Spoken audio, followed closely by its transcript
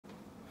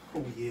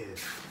Oh yeah.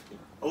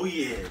 Oh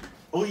yeah.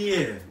 Oh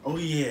yeah. Oh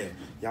yeah.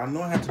 Y'all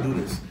know I have to do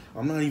this.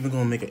 I'm not even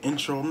gonna make an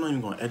intro. I'm not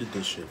even gonna edit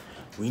this shit.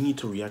 We need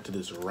to react to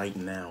this right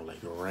now. Like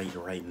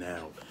right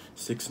now.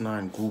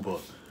 6ix9ine GOOBA.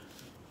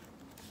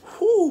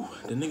 Whew.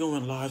 The nigga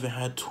went live and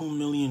had 2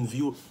 million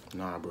views.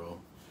 Nah, bro.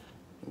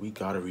 We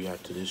gotta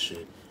react to this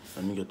shit.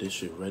 Let me get this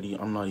shit ready.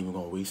 I'm not even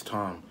gonna waste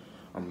time.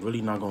 I'm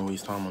really not gonna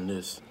waste time on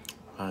this.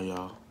 Alright,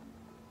 y'all.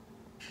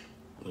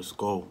 Let's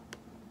go.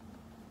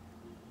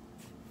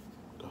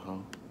 What the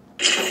hell?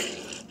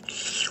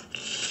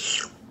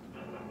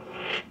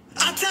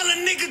 I tell a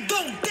nigga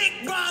don't dick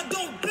ride,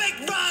 don't blick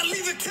ride,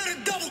 leave it to the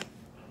double.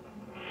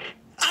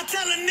 I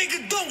tell a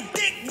nigga don't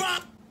dick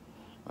ride.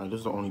 Alright, this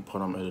is the only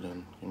part I'm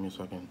editing. Give me a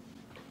second.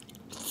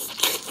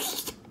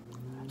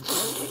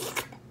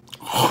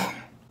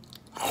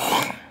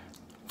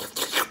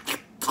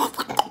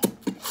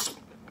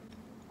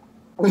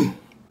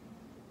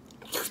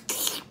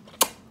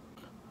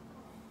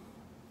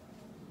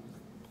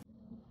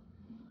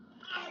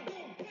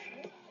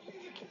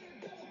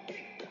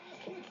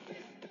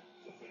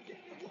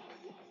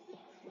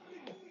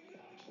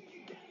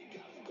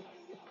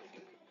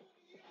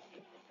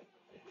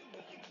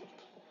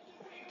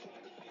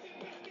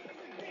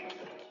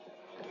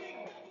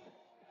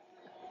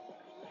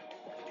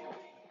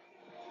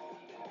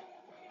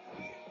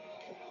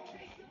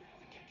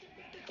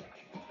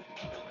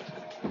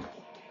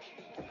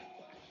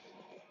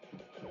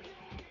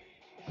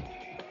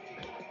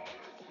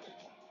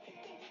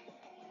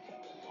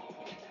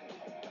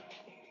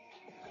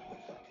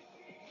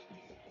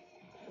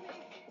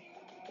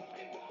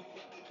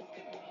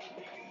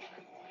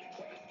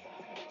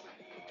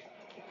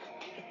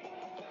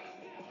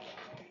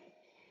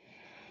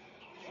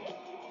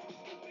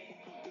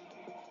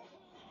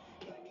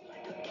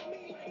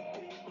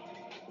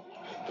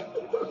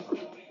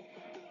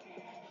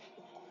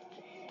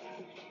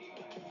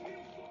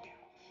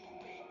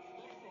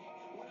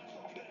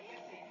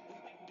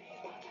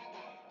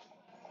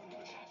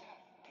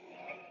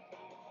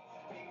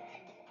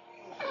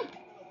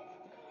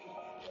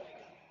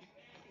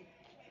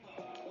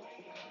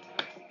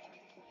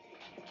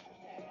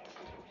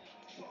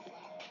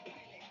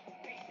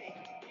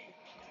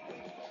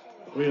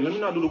 Wait, let me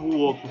not do the woo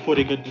walk before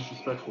they get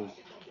disrespectful.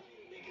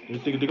 They're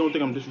gonna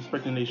think I'm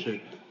disrespecting their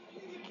shit.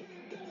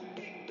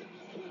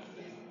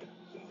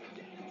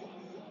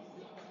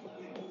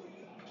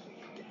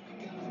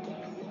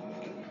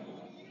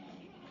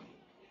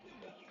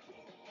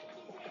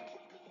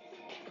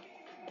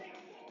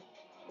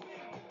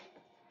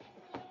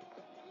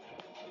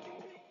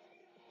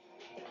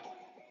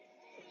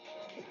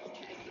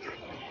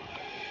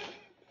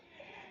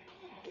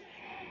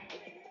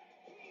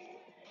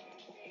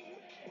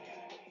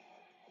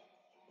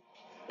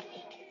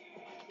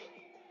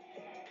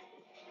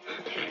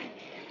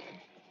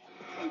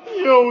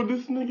 Yo,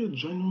 this nigga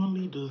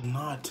genuinely does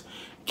not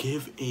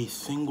give a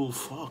single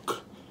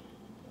fuck.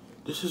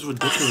 This is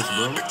ridiculous,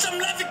 bro.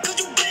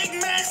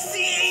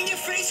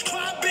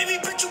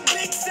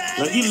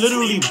 Like, he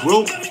literally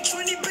broke.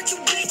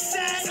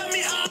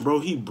 Bro,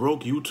 he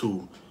broke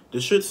YouTube.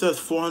 The shit says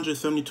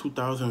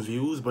 472,000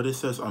 views, but it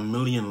says 1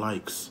 million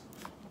likes.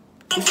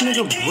 This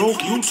nigga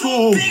broke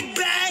YouTube.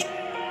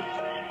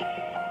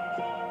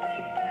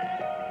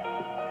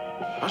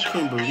 I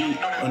can't believe,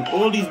 and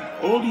all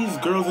these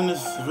girls in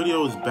this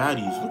video is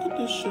baddies. Look at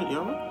this shit,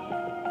 y'all.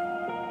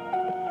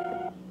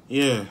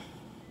 Yeah,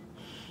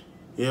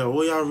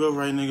 all y'all real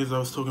right niggas I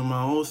was talking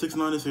about. Oh,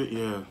 6ix9ine is here.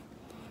 Yeah,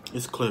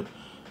 it's clip.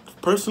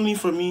 Personally,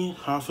 for me,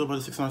 how I feel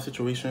about the 6ix9ine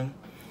situation,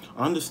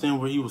 I understand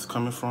where he was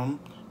coming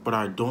from, but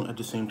I don't at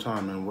the same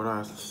time. And what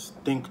I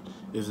think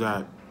is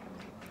that,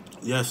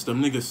 yes,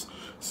 them niggas,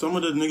 some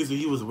of the niggas that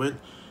he was with,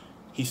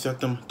 they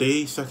set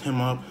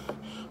him up,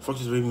 fucked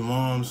his baby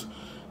moms,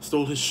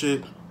 stole his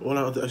shit, all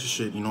that other extra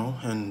shit, you know,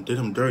 and did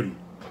him dirty.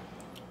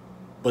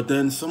 But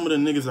then some of the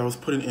niggas that was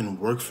putting in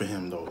work for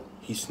him, though,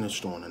 he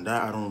snitched on. And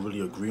that I don't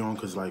really agree on,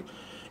 because, like,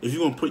 if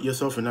you're going to put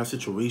yourself in that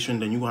situation,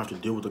 then you're going to have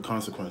to deal with the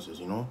consequences,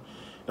 you know?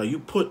 Like, you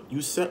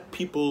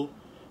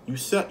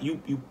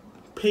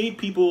pay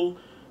people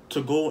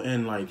to go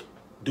and, like,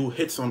 do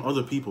hits on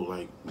other people,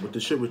 like, with the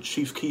shit with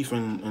Chief Keef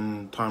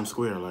in Times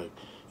Square, like,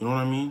 you know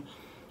what I mean?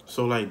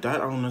 So, like,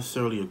 that I don't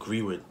necessarily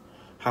agree with.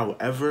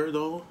 However,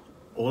 though,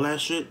 all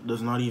that shit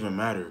does not even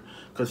matter,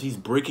 because he's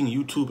breaking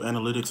YouTube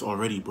analytics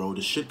already, bro.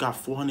 The shit got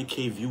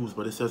 400K views,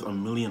 but it says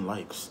 1 million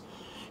likes.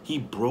 He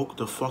broke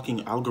the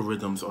fucking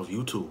algorithms of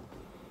YouTube.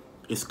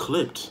 It's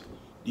clipped.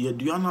 Yeah,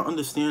 do y'all not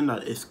understand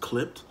that it's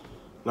clipped?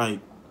 Like,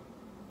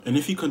 and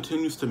if he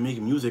continues to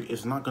make music,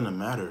 it's not gonna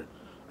matter.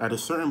 At a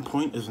certain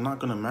point, it's not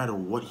gonna matter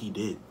what he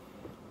did.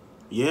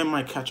 Yeah, it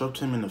might catch up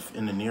to him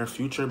in the near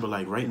future, but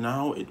like right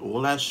now,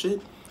 all that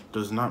shit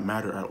does not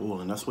matter at all,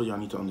 and that's what y'all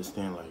need to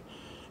understand. Like,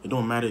 it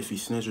don't matter if he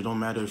snitched. It don't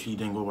matter if he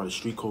didn't go by the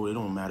street code. It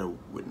don't matter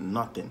with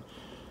nothing.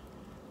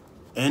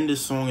 And this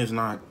song is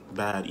not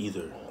bad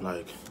either.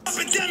 Like,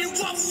 especially the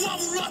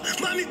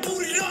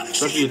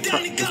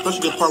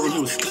part where he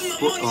was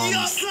talking.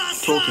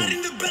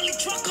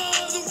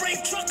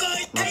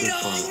 Not this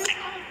part.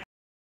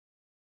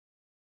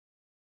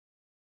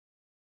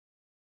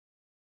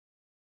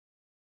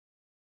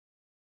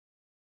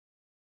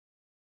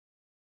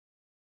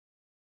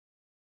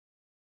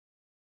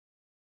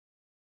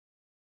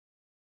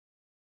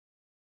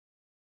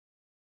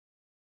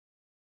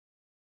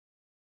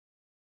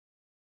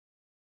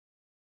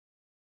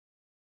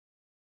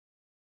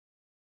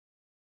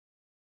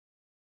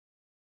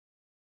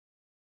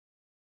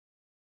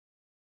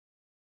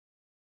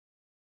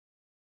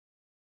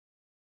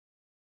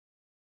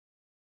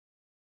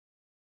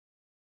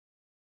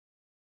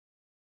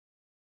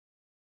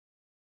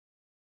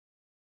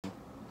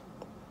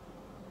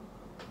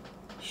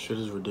 shit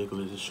is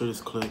ridiculous. This shit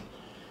is clip.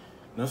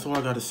 That's all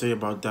I got to say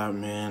about that,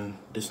 man.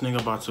 This nigga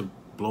about to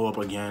blow up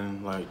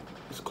again. Like,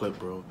 it's clip,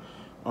 bro.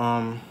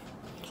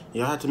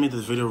 Yeah, I had to make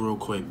this video real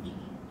quick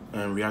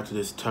and react to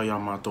this, tell y'all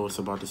my thoughts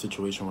about the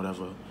situation,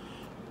 whatever.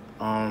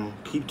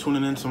 Keep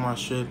tuning into my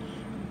shit.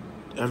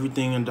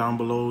 Everything in down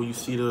below, you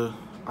see the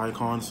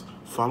icons.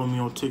 Follow me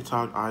on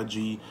TikTok,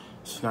 IG,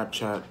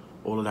 Snapchat,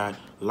 all of that.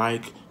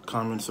 Like,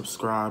 comment,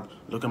 subscribe.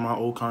 Look at my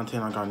old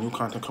content. I got new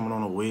content coming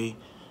on the way.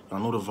 Y'all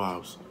know the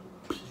vibes.